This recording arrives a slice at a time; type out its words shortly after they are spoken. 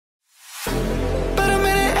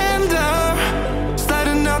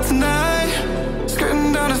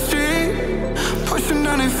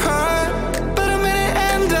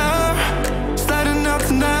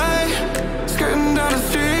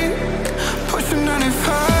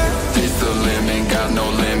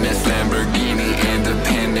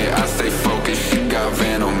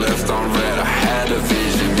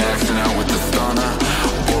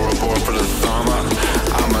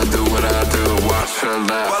her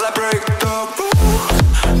laugh. While I break the rules,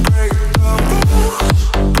 break the rules,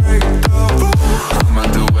 break the rules. I'ma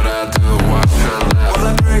do what I do, watch her laugh. While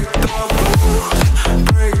I break the rules,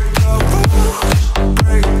 break the rules,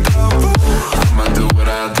 break the rules. I'ma do what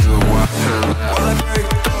I do, watch her laugh. While I break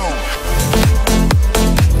the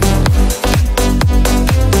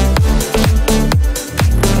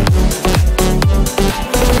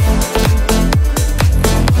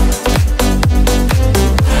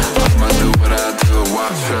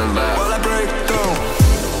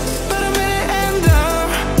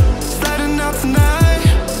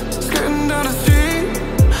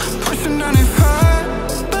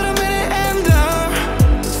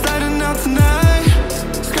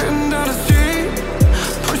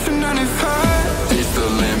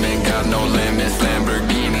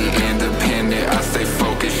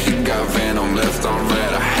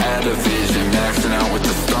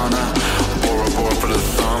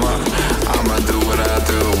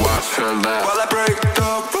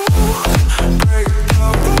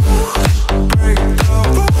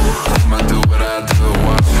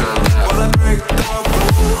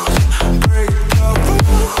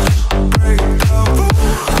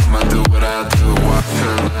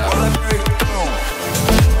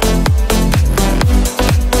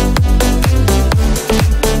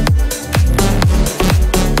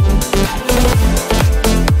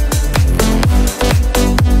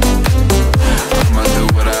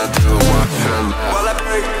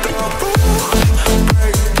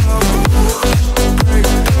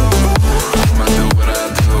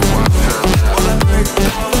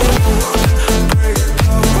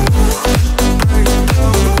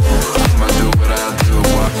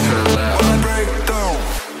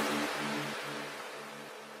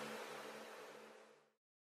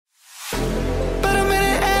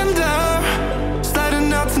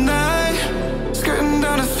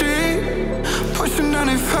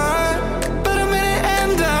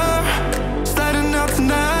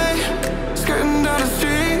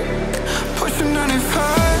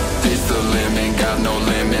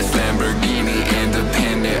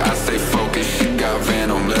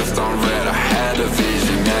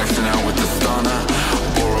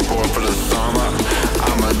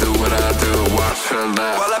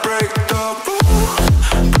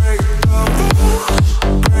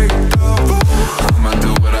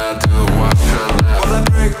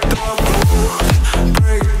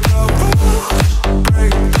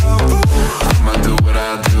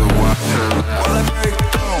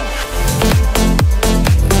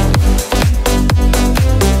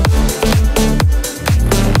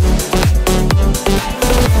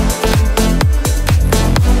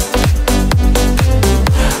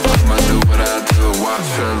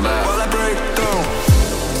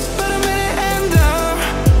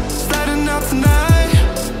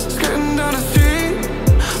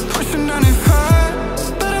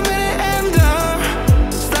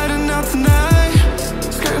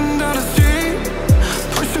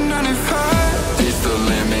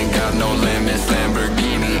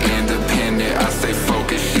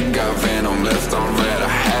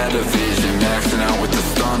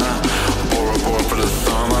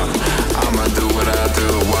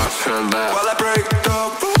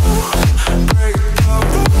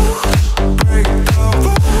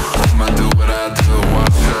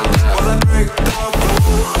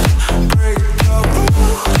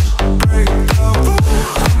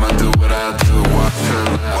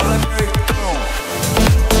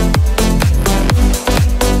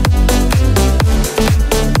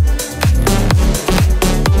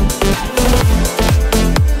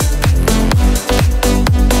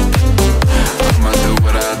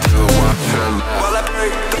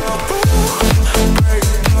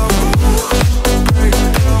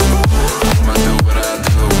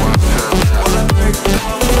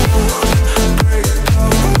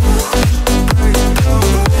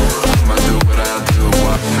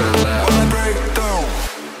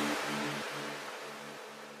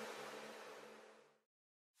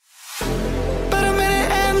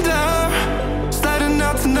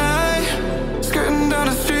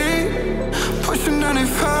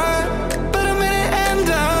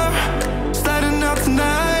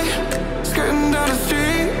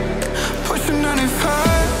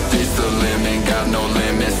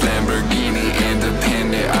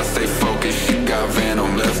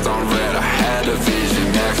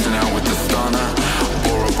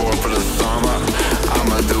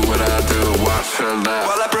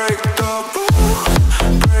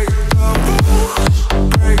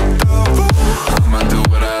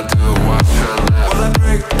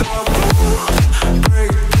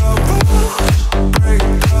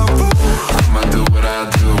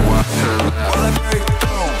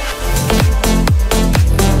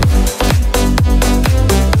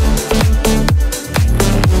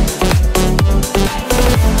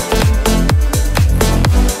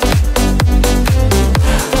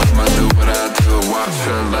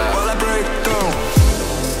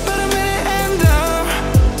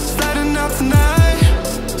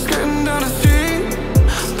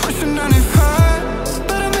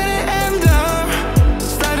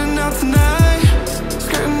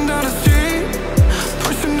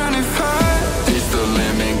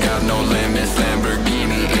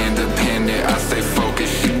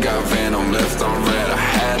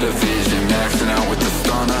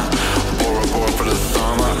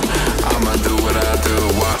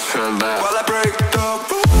and laugh. While I break the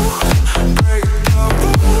rules, break the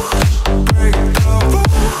rules, break the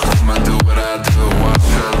rules. I'ma do what I do,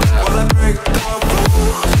 watch and laugh. While I break the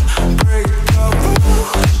rules, break the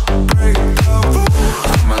rules, break the rules.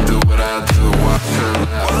 I'ma do what I do, watch and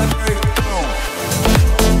laugh. While I break the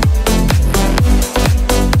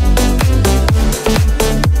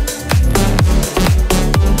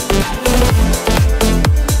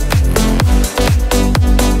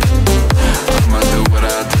I'ma do what I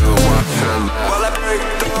do, watch and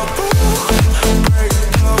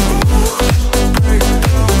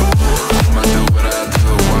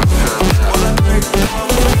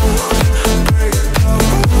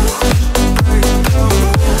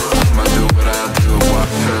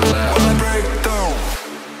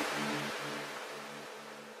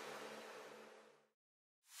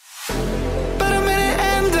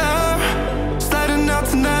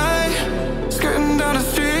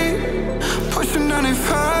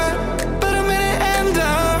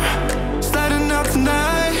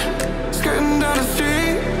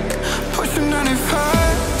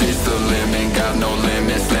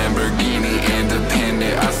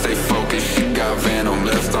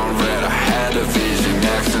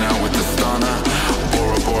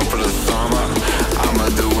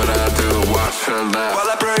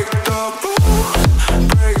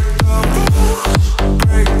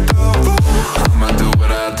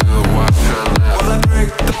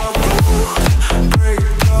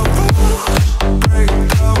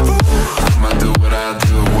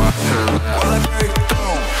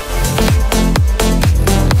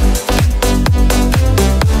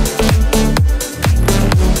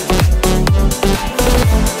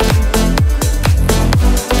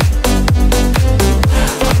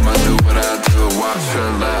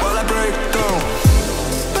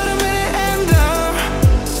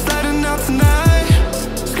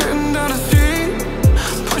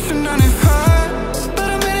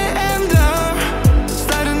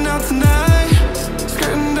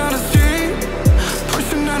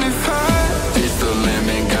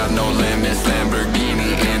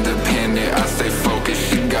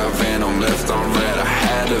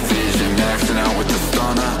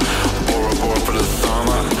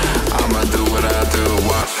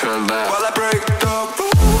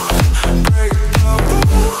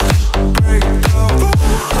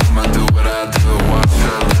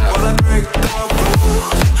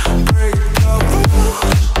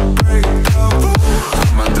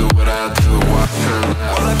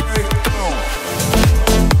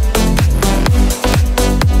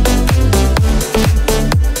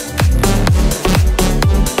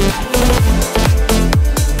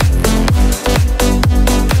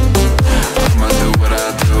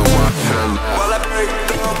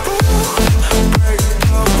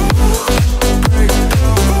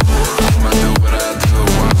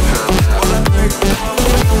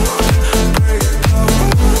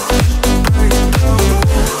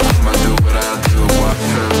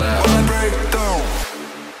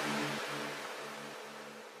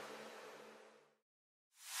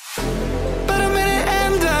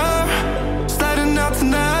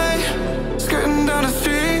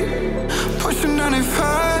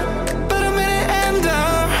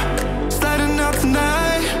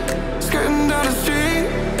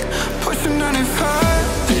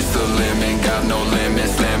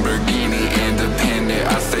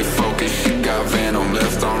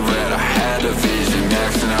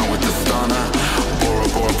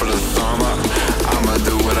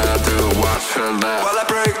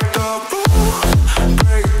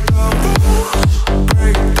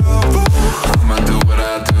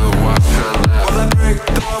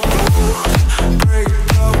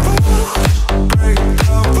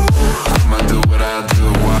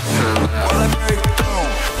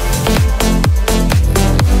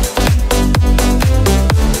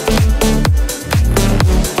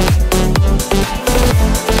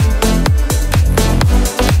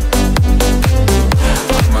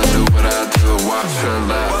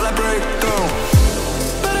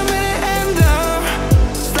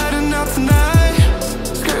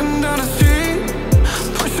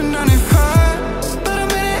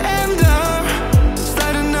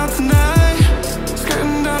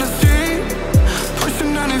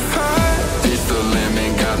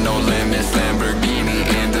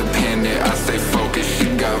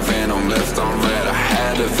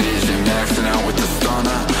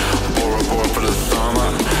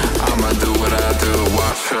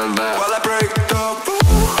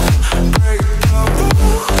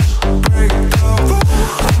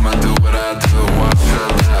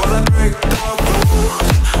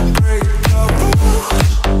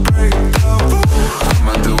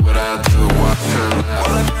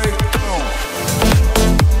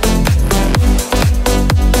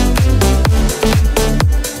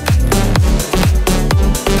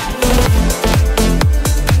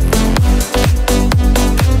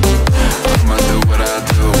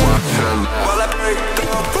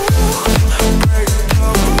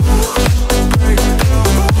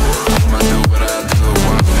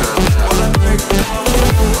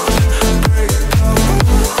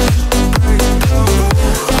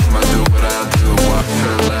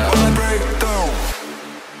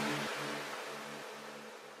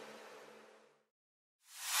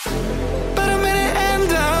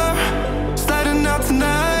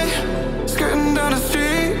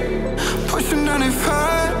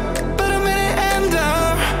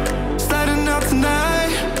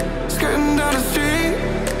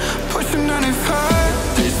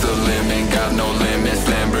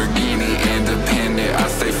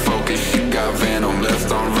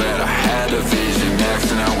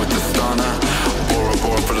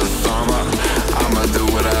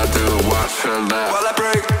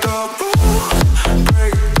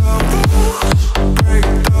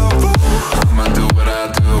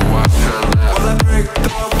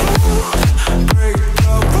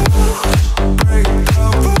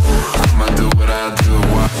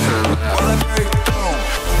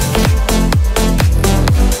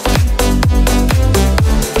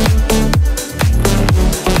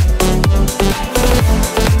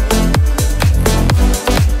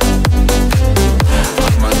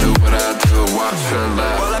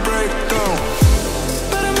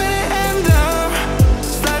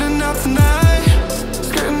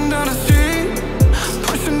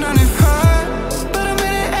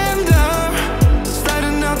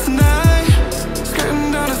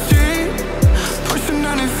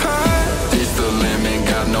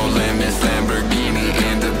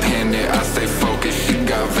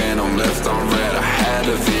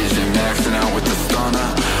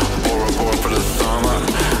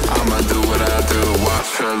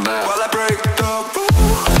her laugh. While I break the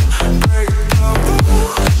rules, break the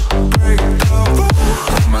rules, break the rules.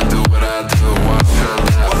 I'ma do what I do, watch her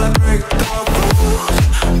laugh. While I break the rules,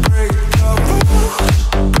 break the rules,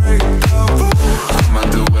 break the rules. I'ma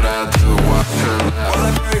do what I do, watch her laugh. While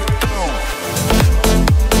I break the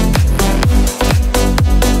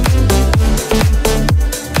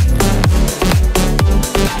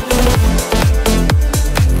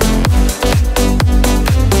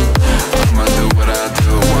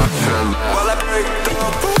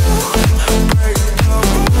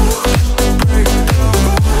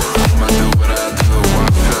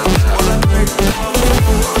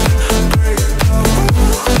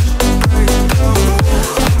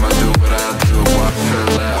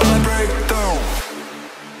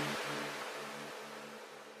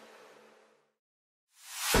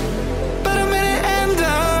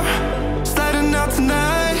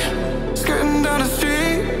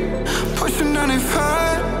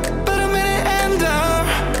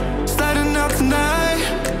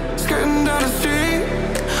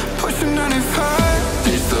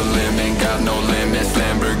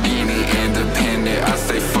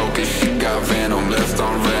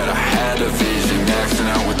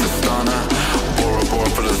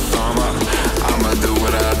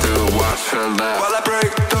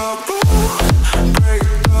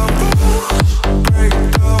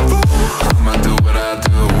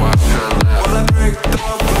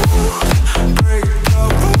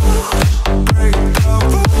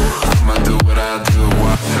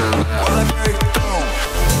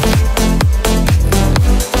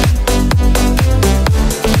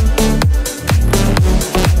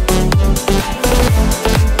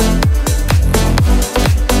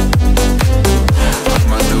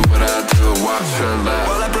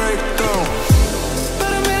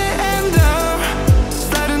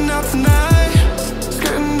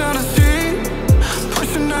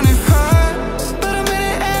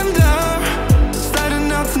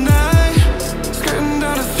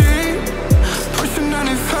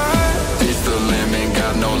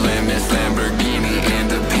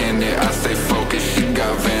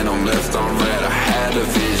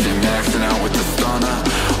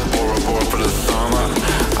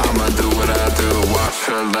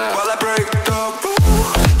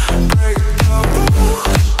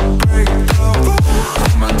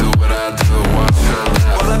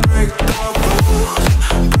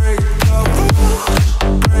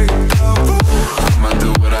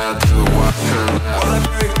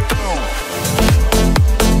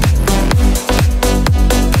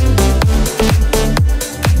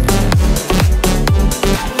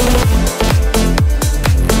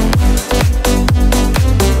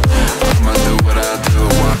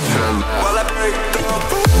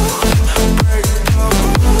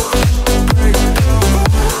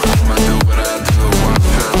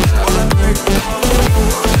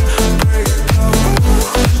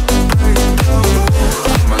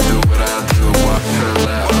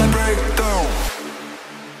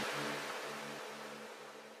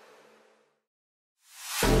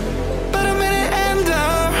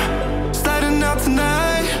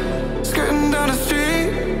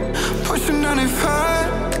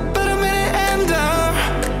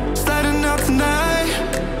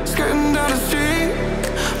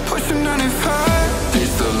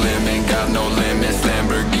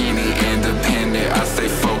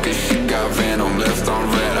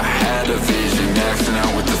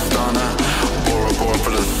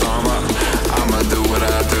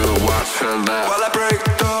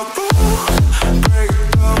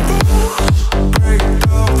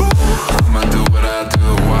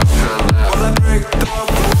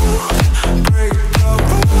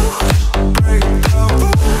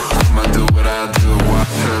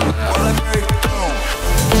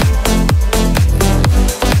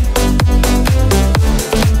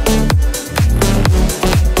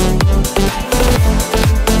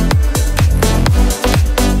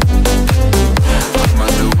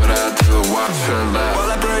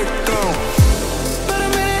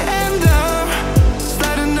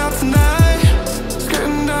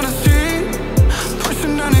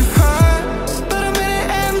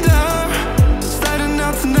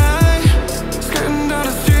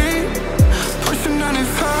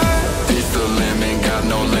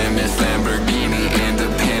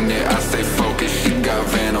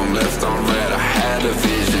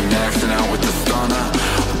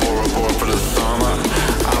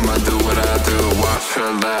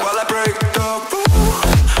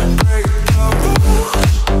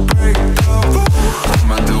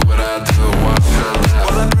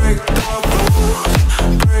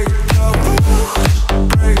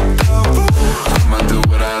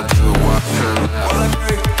While I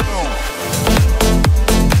break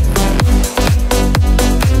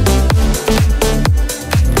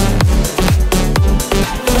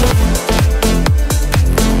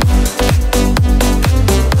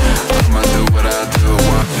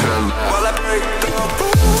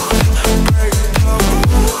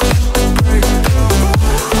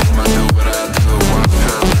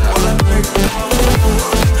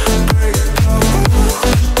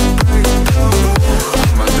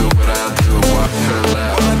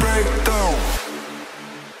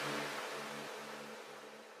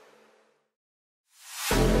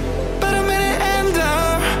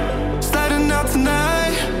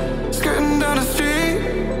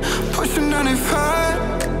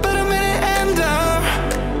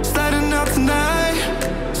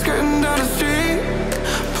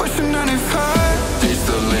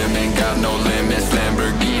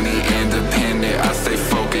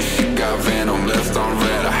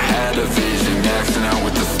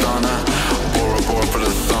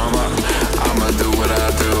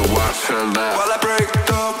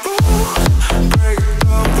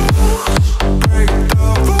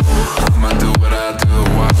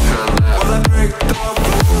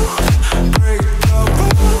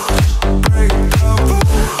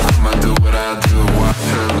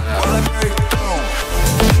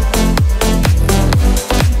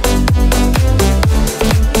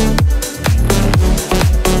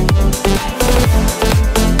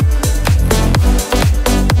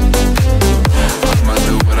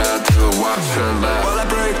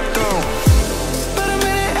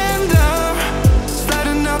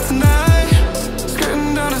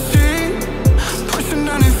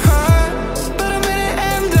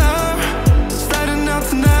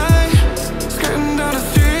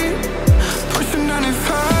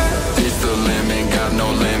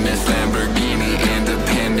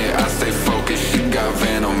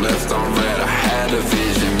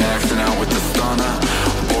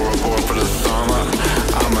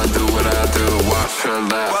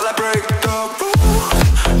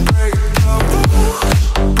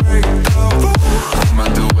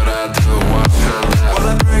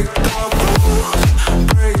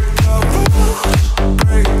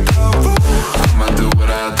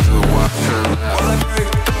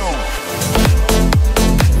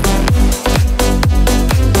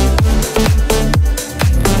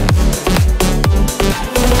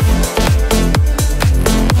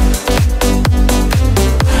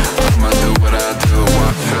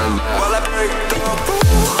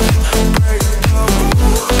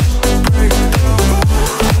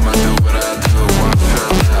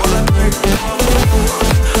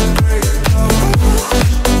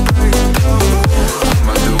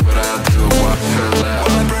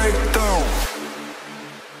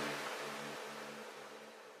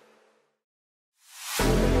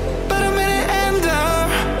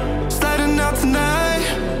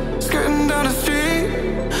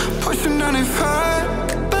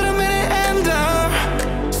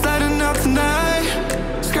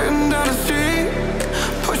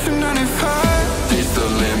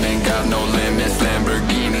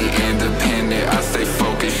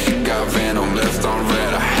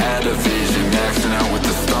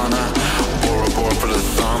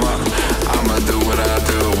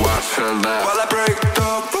left. While I break the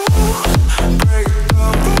rules, break the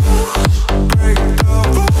rules, break the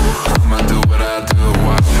rules. I'ma do what I do,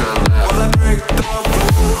 watch her left. While I break the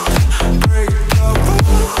rules, break the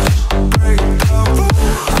rules, break the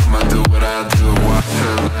rules. I'ma do what I do, watch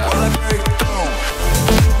her left. While I break the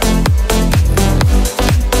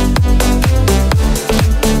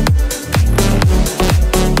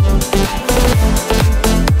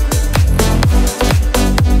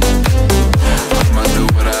I'ma do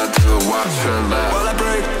what I do, watch her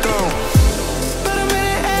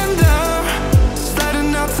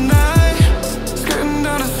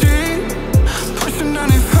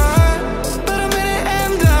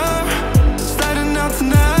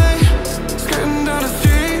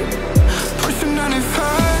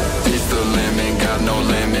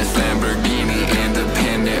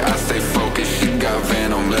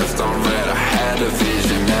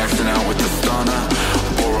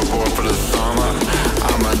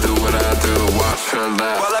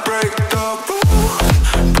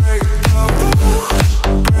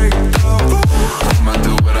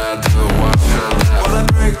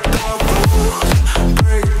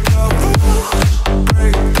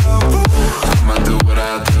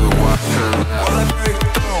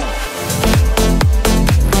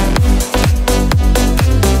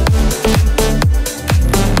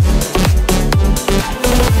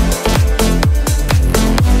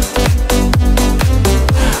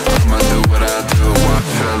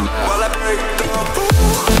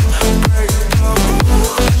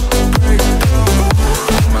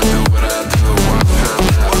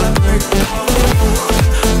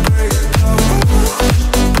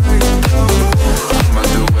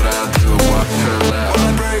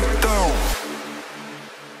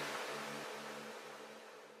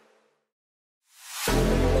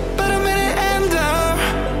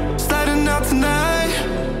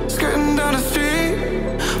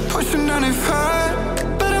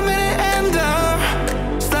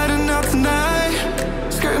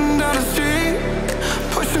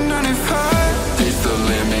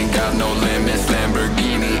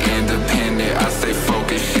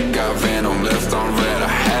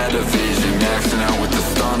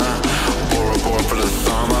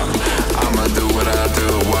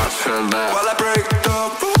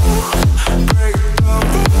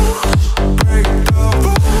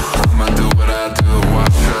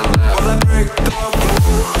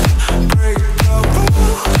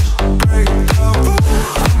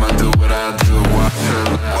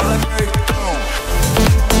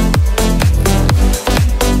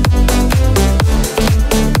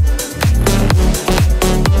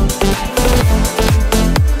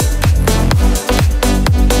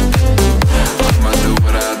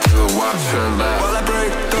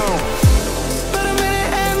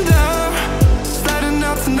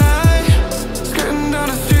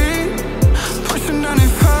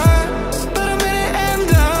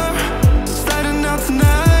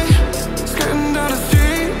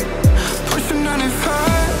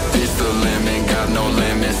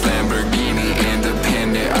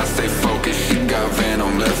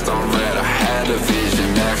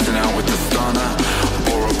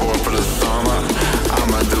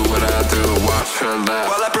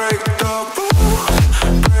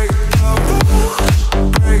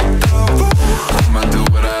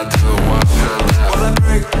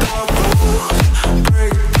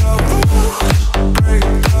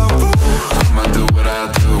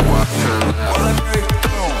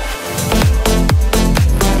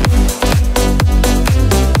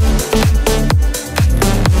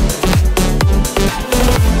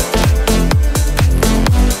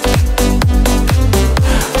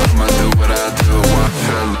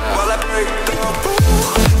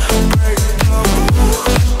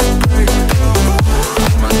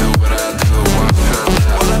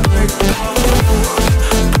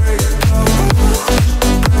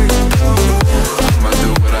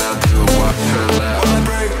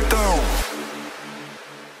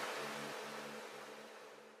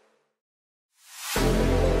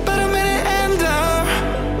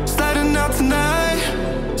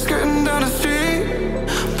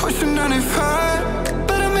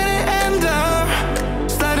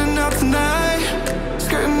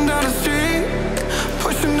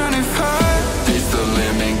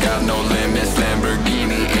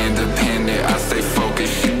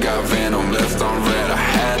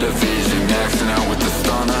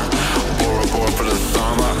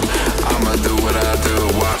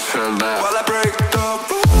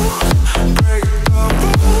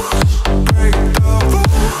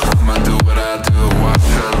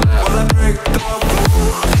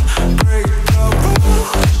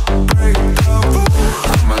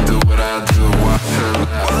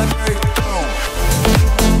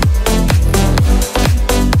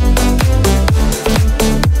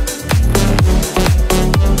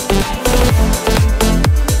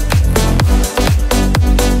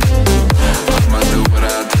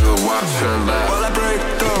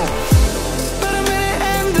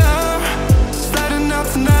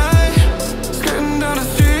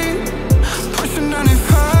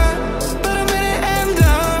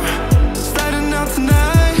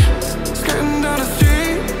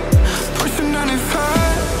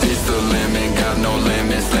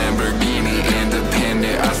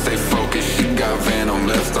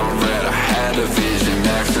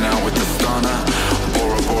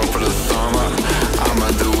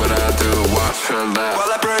her laugh.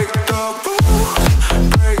 While I break the rules,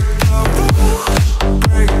 break the rules,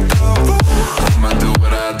 break the rules. I'ma do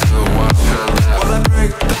what I do, watch her laugh. While I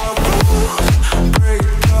break the rules, break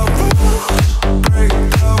the rules, break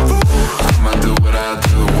the rules. I'ma do what I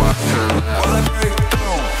do, watch her laugh. While I break the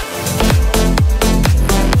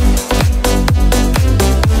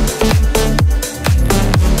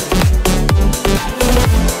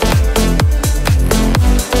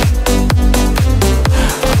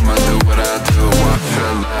I'ma do what I do, watch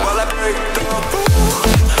her laugh. While I break the rules,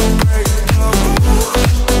 break the rules,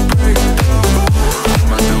 break the rules.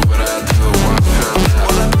 I'ma do what I do, watch her laugh.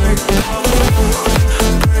 While I break the rules,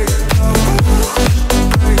 break the rules,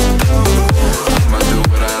 break the rules. I'ma do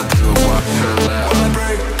what I do, watch her laugh. While I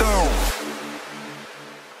break the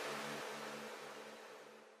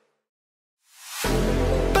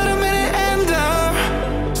But I'm in it and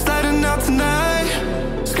down, sliding out tonight,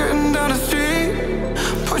 skirting down the street,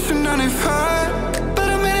 pushing 95. But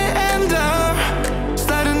I'm in it and down,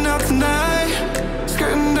 sliding out tonight,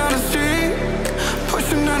 skirting down the street,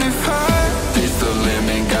 pushing 95. It's the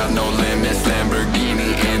limit, got no limits. Lamborghini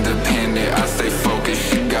independent, I stay focused.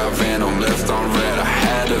 She got venom, left on red. I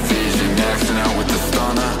had a vision, maxing out with the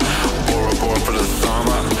stunner. Bora Bora for the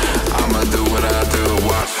summer. I'ma do what I do,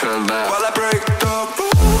 watch her laugh. While I break the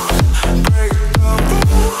rules, break the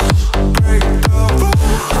rules, break the rules.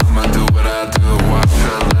 I'ma do what I do, watch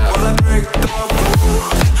her laugh. While I break the rules,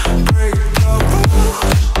 break the rules,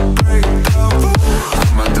 break the rules.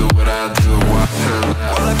 I'ma do what I do, watch her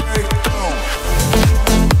laugh. While I break the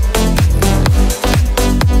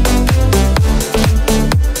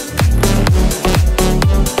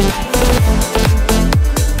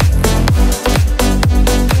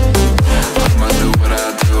I'ma do what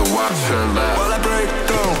I do, watch her laugh. While I break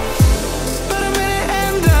the But I'm in it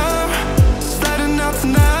and down, sliding out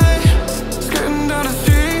tonight, skirting down the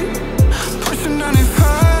street, pushing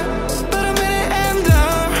 95. But I'm in it and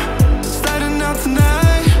down, sliding out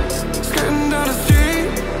tonight, skirting down the street,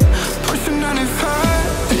 pushing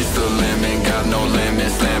 95. It's the limit, got no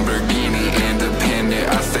limits. Lamborghini independent,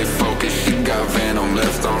 I stay focused. She got venom,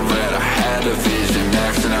 left on red. I had a vision,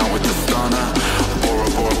 maxing out with the stunner. Bora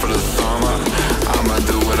Bora for the summer. I'ma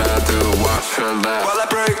do what I do, watch her laugh. While I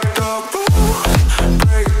break the rules,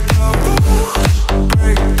 break the rules,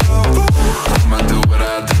 break the rules. I'ma do what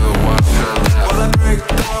I do, watch her laugh. While I break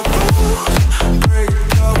the rules, break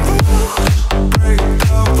the rules, break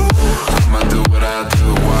the rules. I'ma do what I do,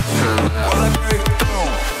 watch her laugh. While I break the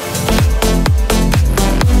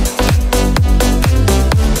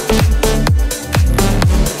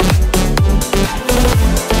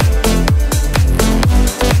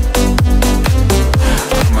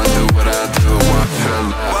I'ma do what I do, watch her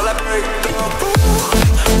laugh. While I break the rules,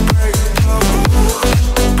 break the rules,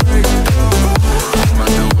 break the rules. I'ma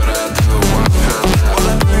do what I do, watch her laugh. While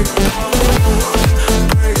I break the rules,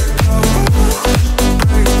 break the rules,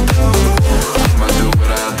 break the rules. I'ma do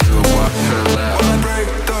what I do, watch her laugh. While I break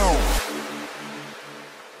the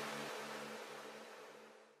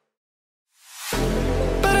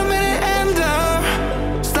But I'm in it and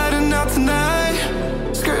down, sliding out tonight,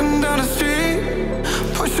 skirting down the street,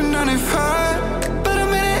 pushing 95. But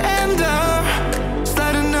I'm in it and down,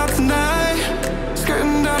 sliding out tonight,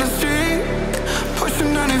 skirting down the street,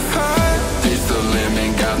 pushing 95. It's the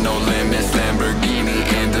limit, got no limits. Lamborghini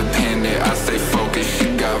independent, I stay focused. She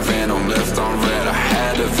got venom, left on red. I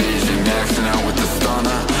had a vision, maxing out with the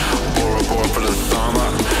stunner. Bora Bora for the summer.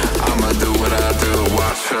 I'ma do what I do,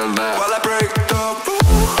 watch her laugh. While I break the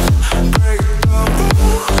rules, break the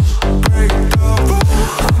rules, break the rules.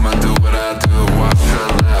 I'ma do what I do, watch her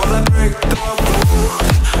laugh. While I break the rules,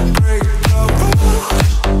 break the rules,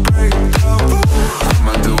 break the rules.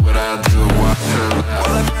 I'ma do what I do, watch her laugh.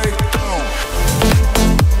 While I break the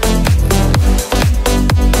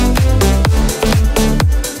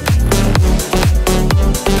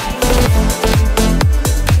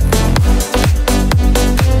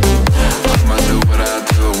I'ma do what I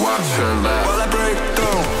do, watch her laugh. While I break the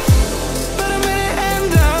But I'm in it and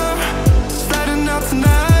down, sliding out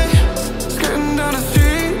tonight, skirting down the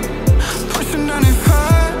street, pushing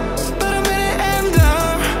 95. But I'm in it and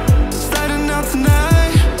down, sliding out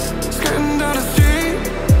tonight, skirting down the street,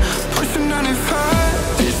 pushing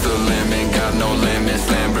 95. It's the limit, got no limits.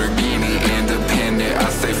 Lamborghini independent, I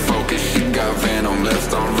stay focused. She got venom,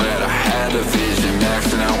 left on red. I had a vision,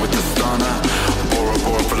 maxing out with the stunner. Bora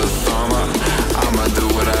Bora for the summer. I'ma do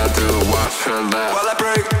what I do, watch her laugh. While I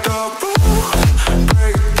break the rules,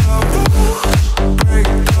 break the rules, break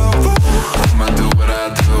the rules. I'ma do what I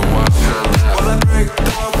do, watch her laugh. While I break the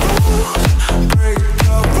rules, break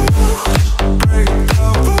the rules, break the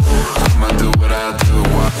rules. I'ma do what I do,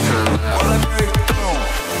 watch her laugh. While I break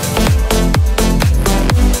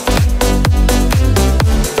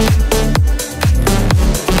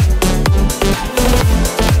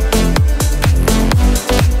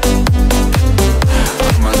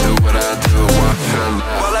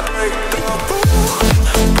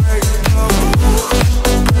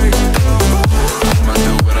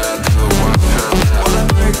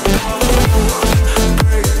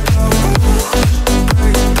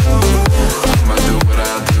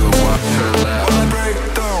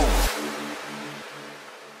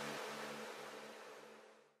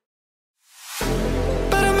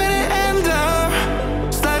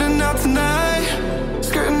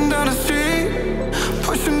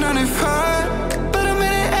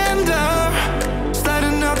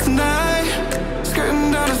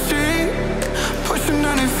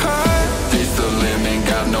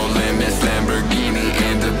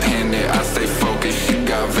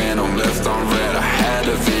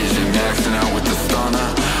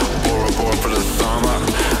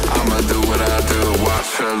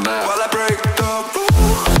her laugh. While I break the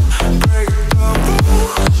rules, break the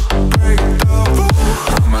rules, break the rules.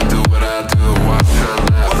 I'ma do what I do, watch her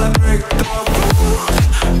laugh. While I break the rules,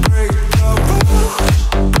 break the rules,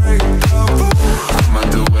 break the rules. I'ma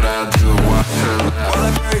do what I do, watch her laugh. While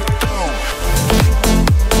I break the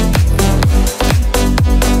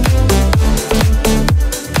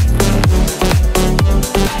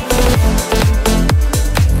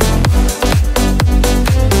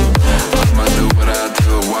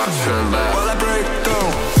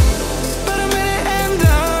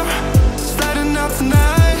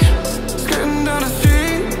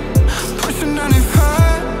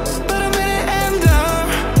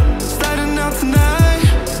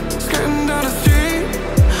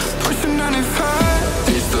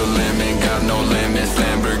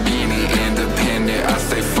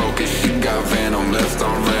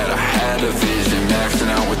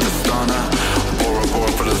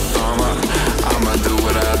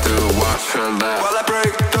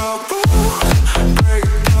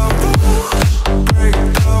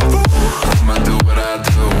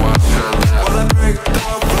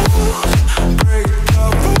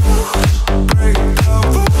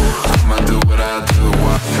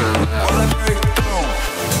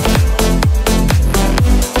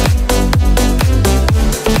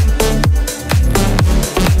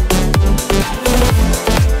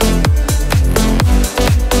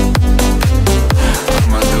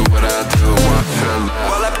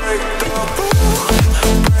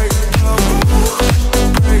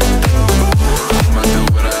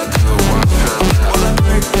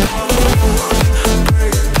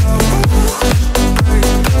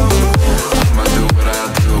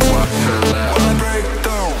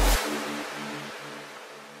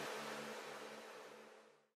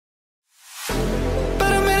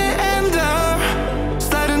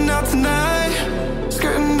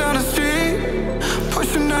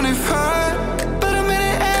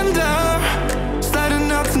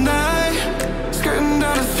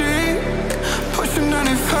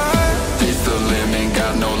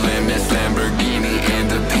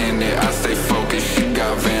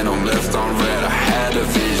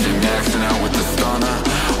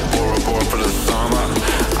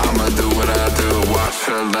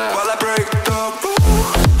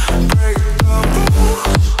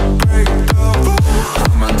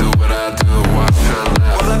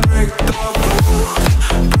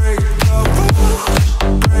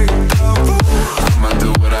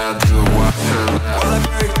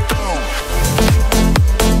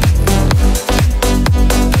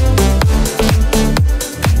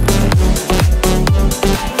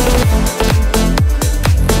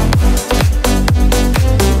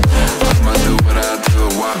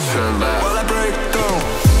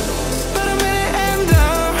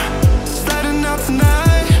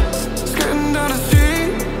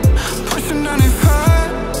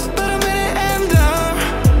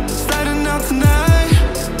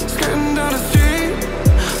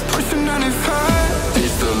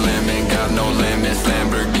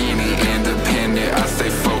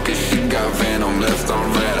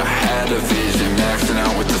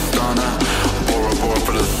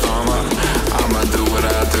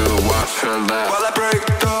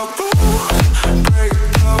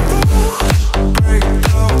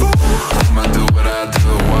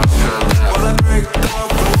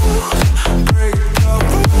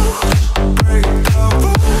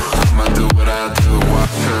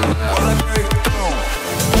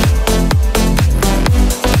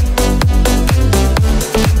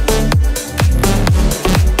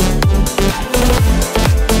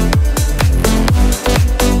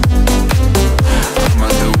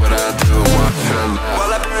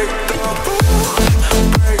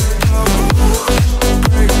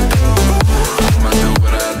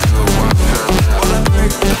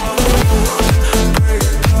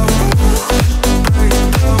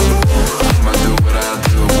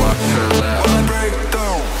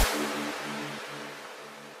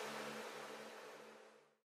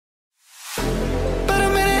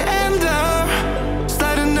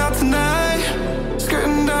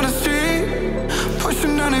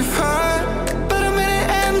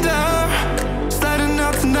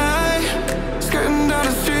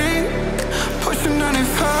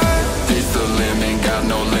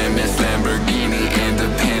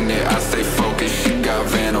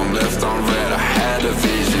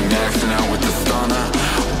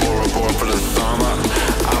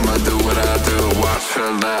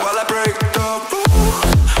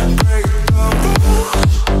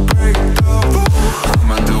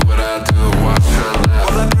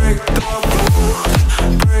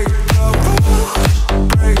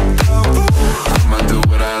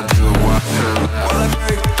While I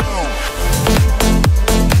break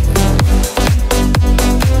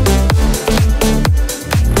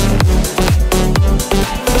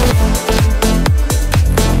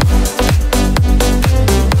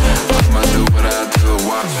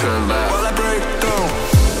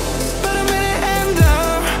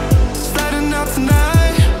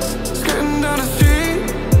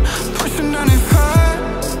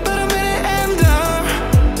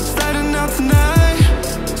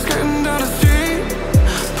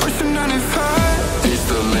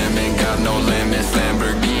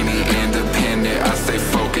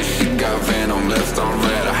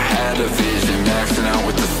had a vision, maxing out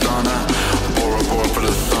with the stunner. Bora Bora for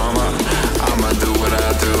the summer. I'ma do what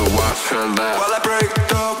I do, watch her laugh while I break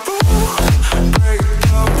the rules, break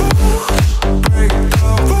the rules, break the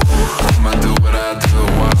rules. I'ma do what I do,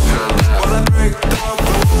 watch her laugh while I break the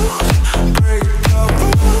rules, break the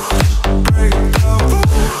rules, break the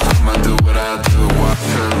rules. I'ma do what I do, watch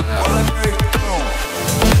her laugh while I break the rules.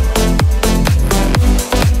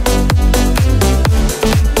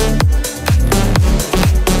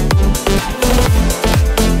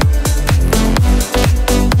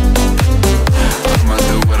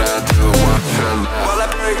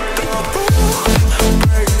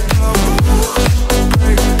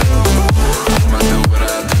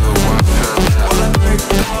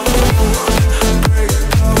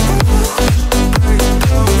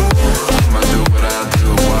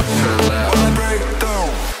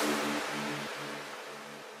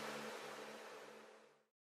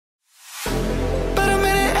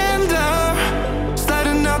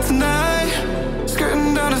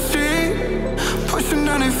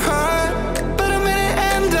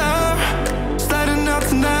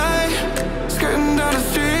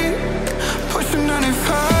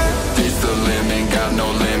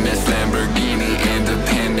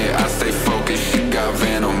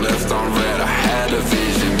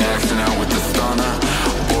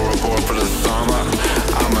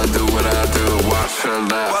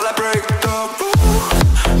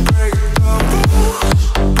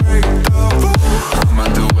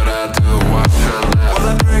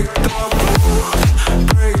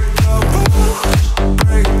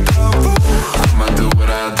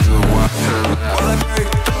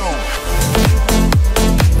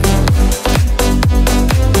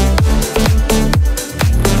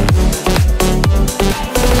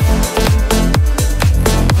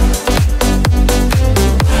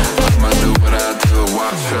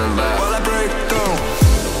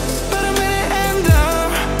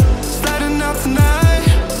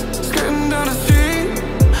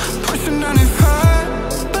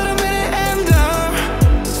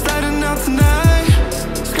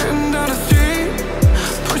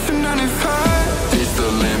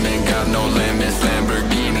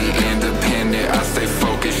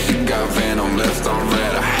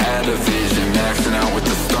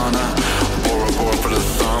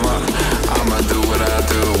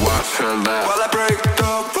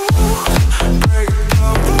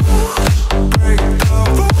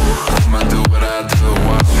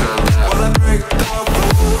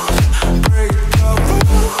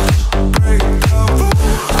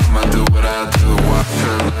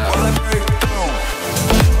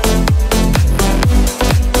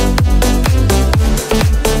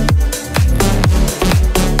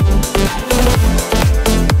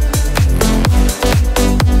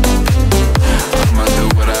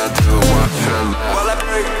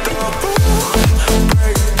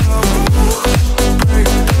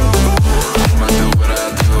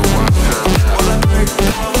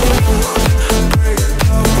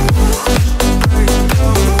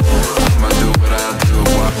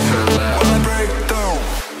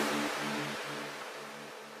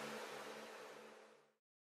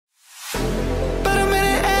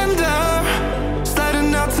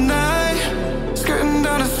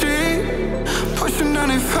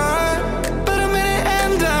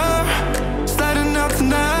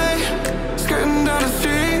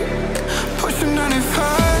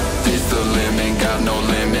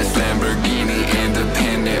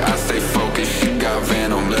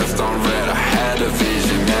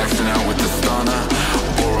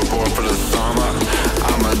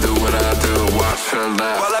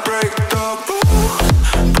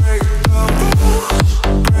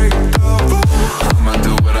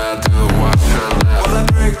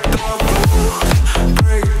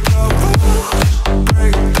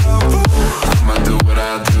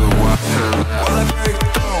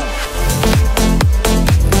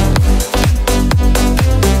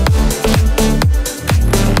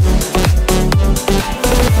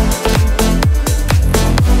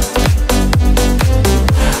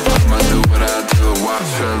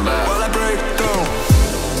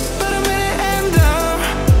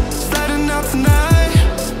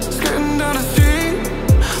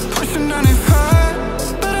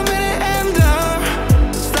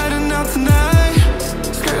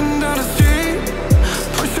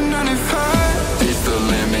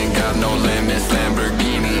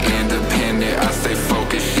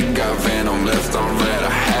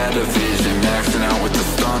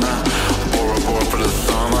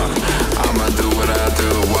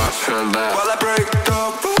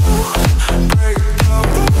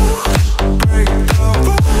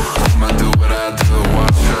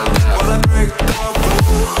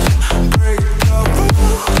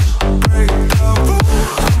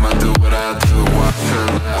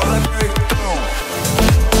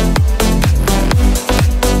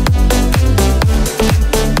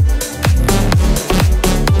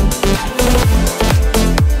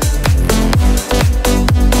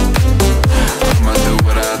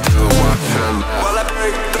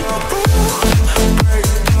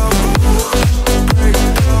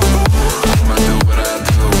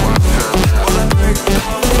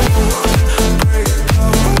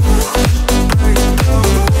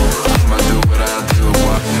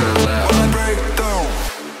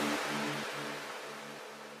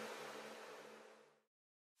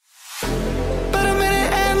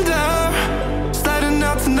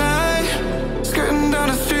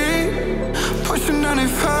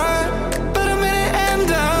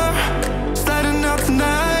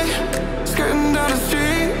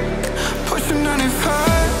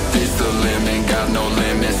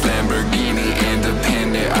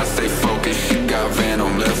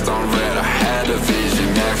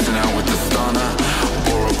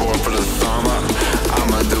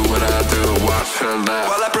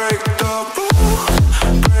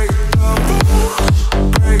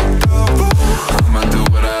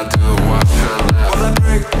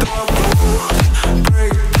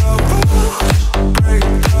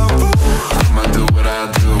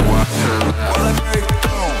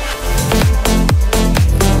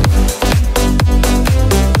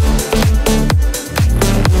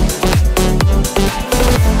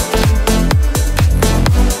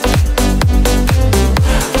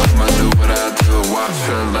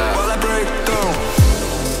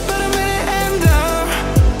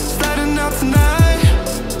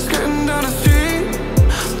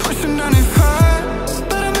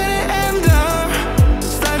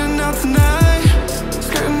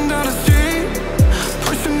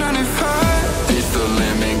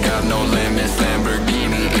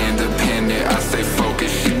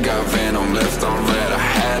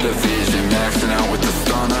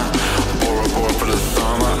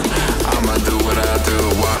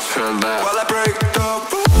 her laugh. While I break the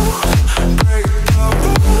rules, break the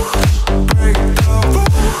rules, break the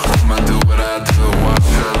rules. I'ma do what I do, watch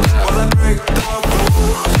her laugh. While I break the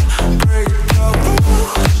rules, break the rules,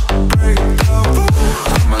 break the rules.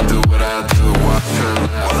 I'ma do what I do, watch her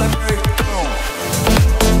laugh. While I break the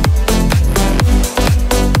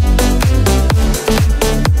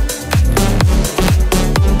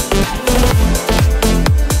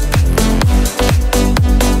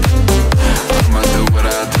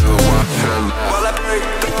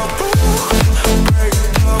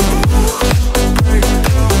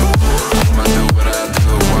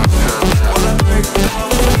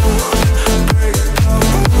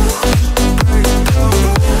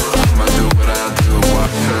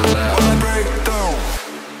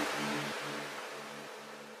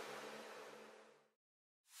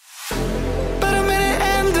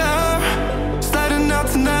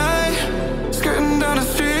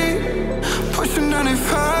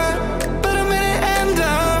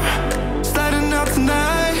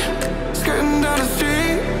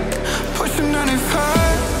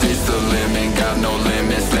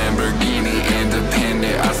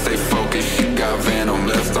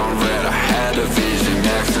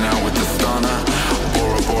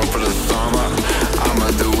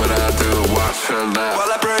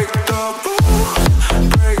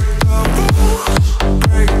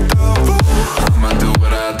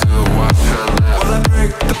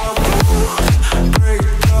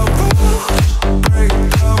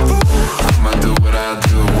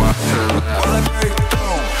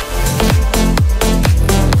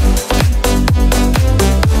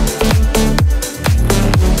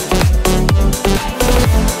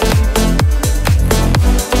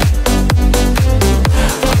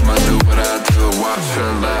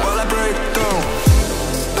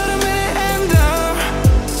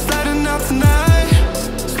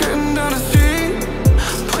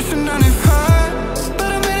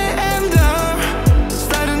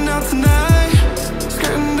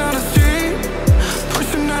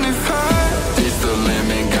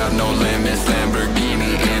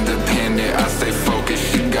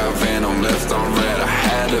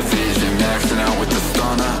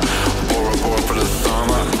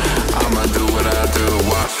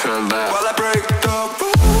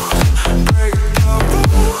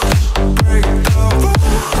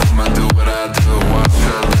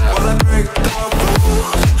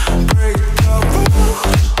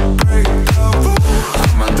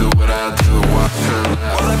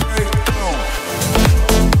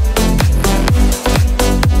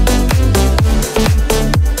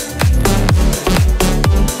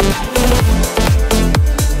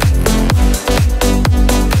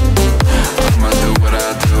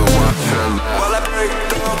while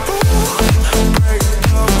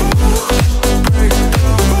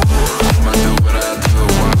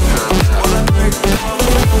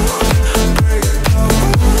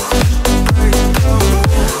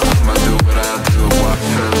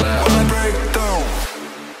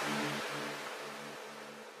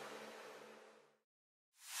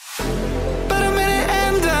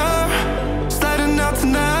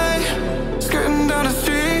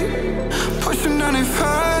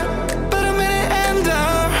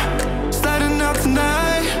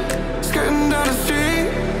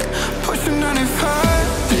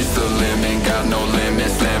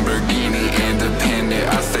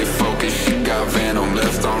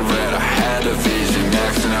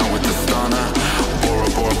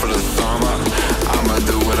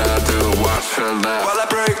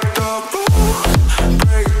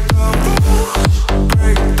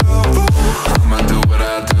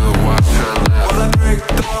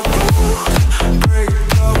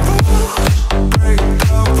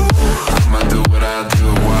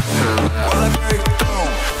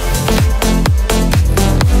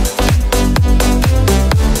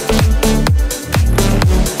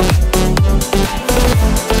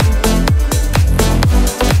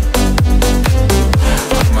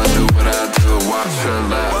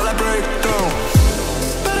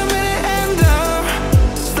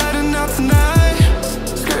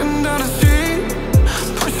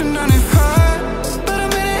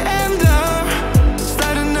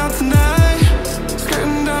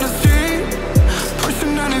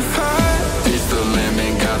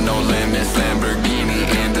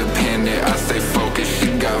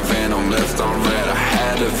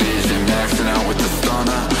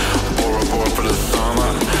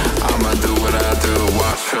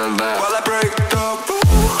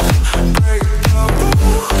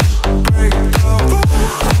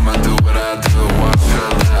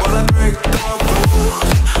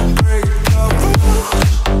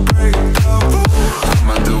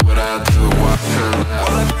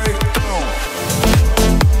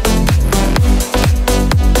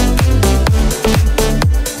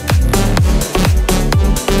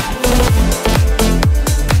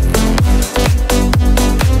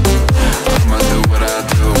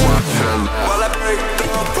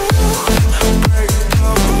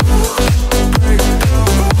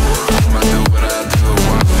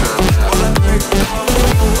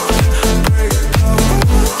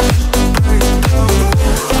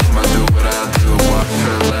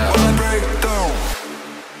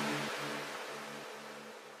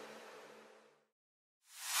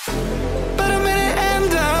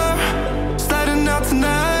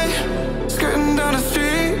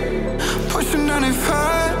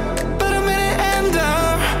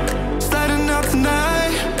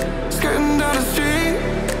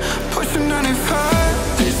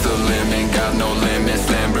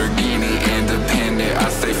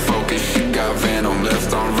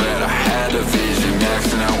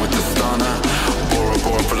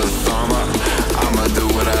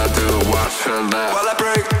her laugh. While I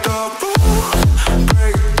break the rules,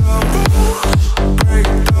 break the rules, break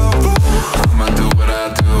the rules. I'ma do what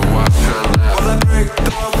I do, watch her laugh. While I break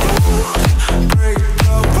the rules, break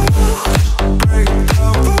the rules, break the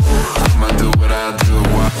rules. I'ma do what I do,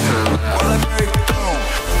 watch her laugh. While I break the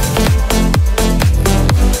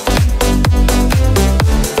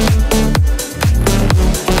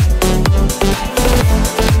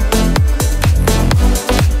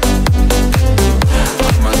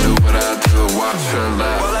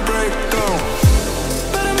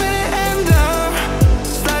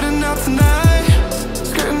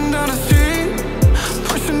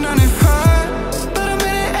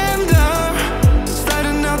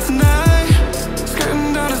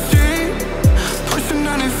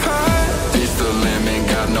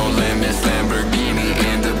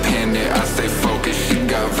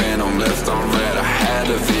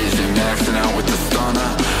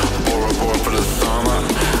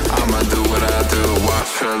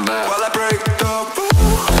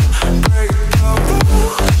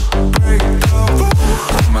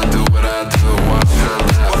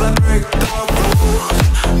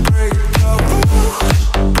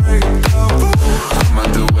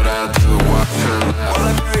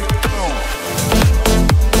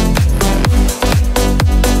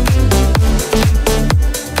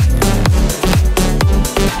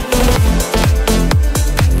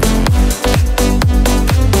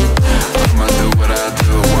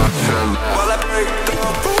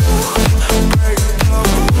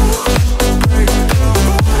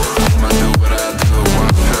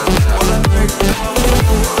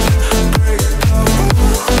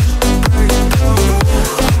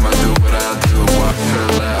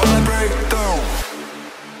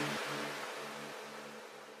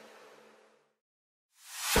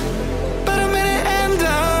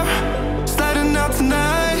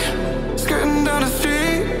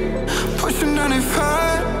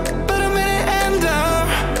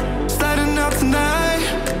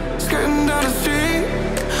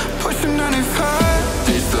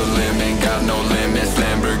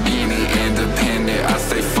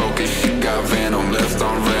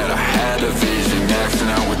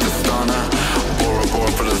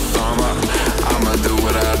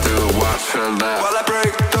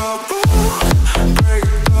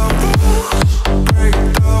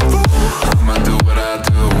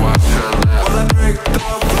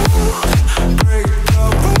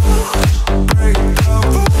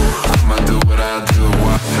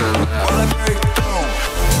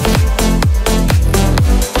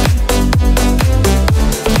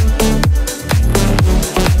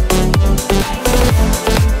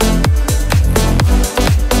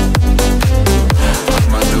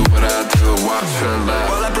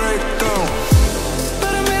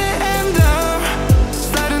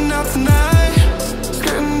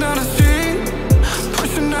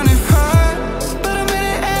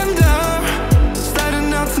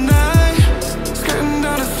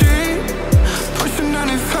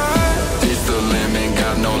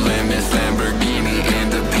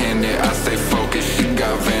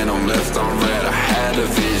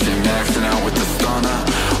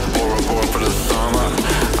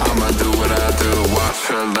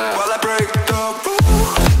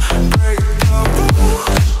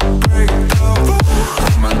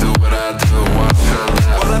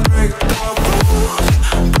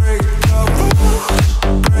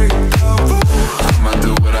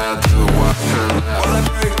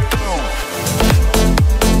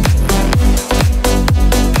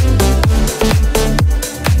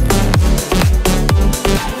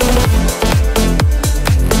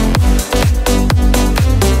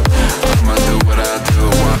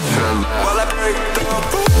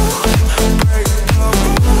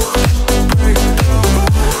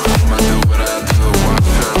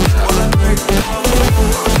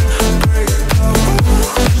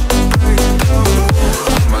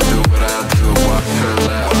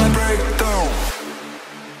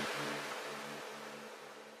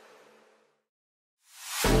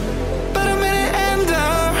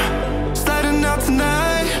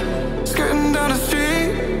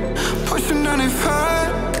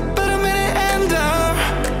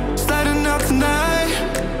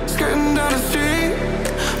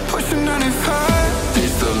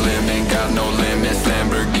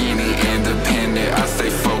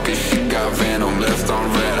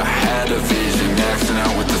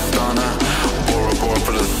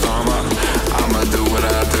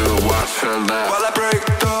her laugh.